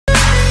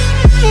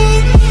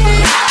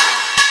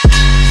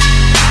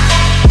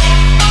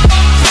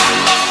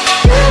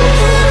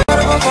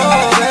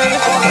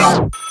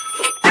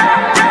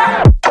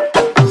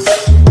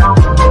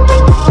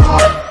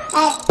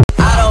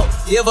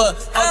a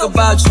fuck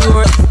about you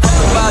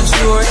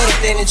or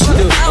anything that you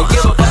do. Don't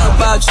give a fuck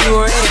about you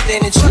or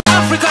anything that you do.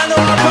 Africa, no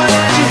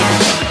apology.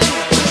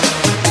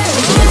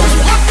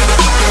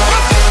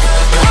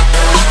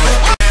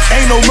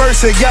 Ain't no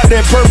mercy, got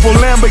that purple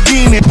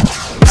Lamborghini.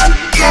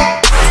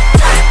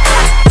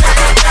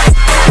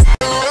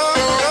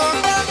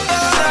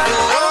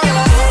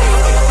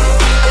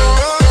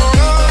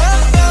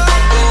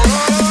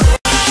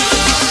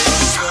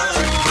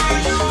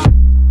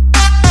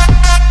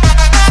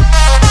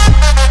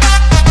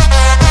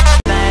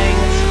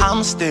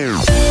 I'm still.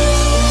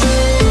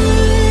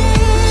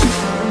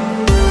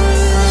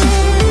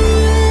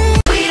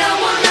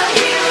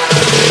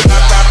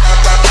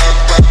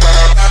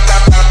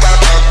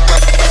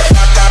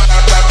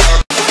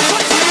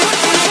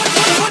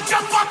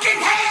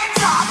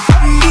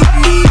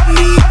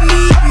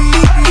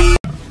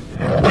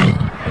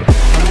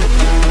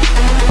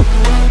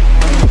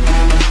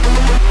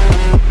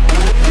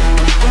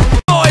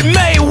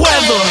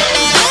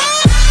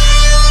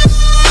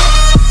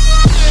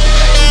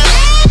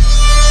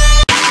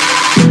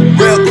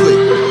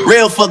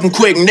 Real fucking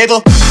quick,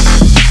 nigga.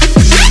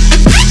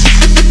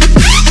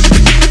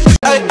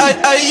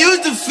 I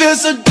used to feel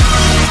so.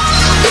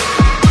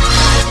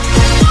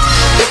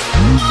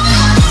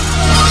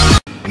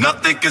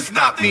 Nothing can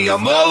stop me,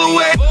 I'm all the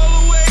way.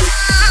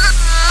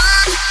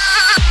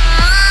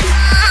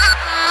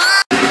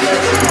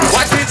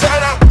 Watch me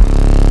turn up.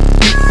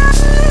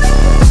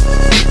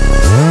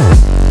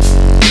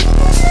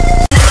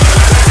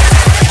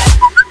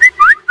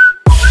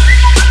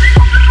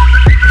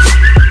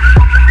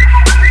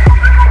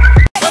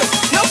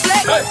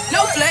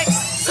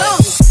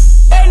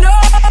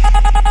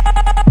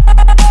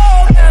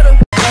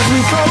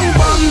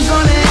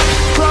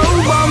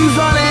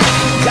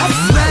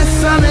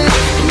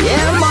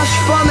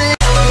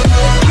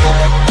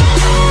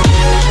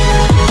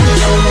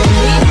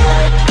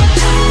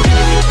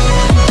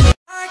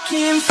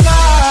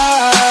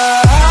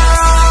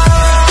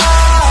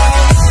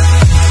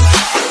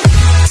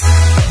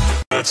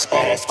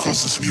 Off,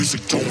 cause this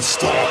music don't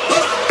stop.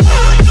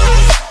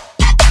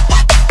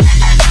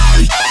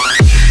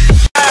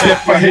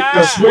 If I hit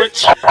the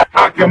switch,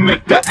 I can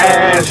make the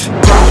ass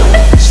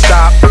drop,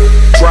 stop,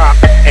 drop,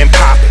 and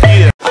pop.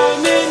 Yeah.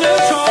 I'm in a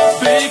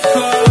tropic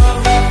club.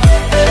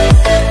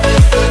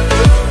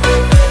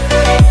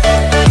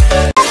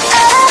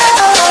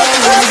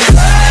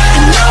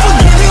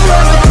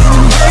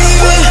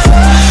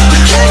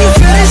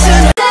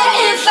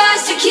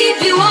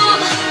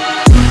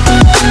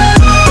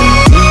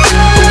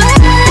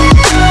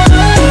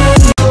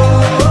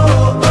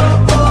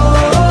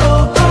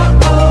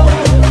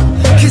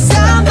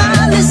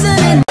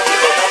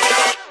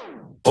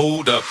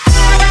 Hold up.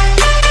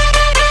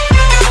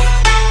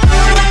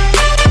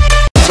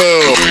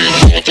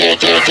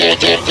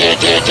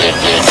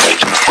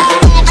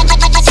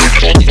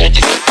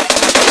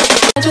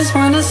 I just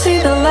wanna see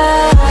the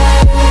light.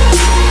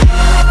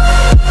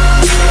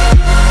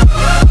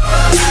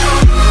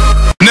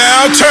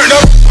 Now turn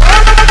up.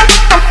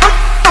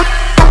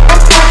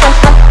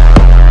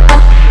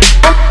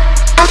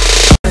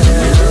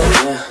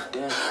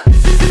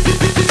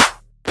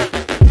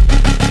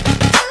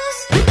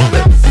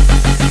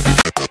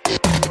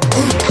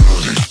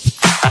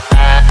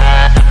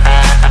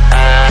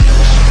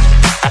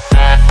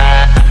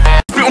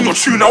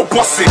 You now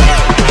boss it.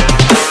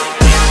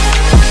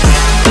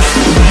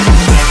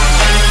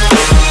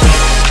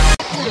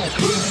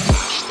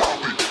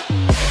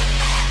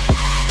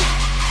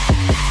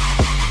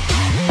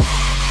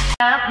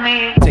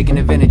 Taking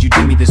advantage, you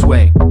did me this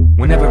way.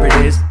 Whenever it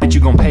is that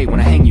you gon' pay when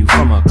I hang you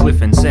from a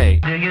cliff and say,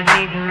 do you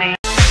need me?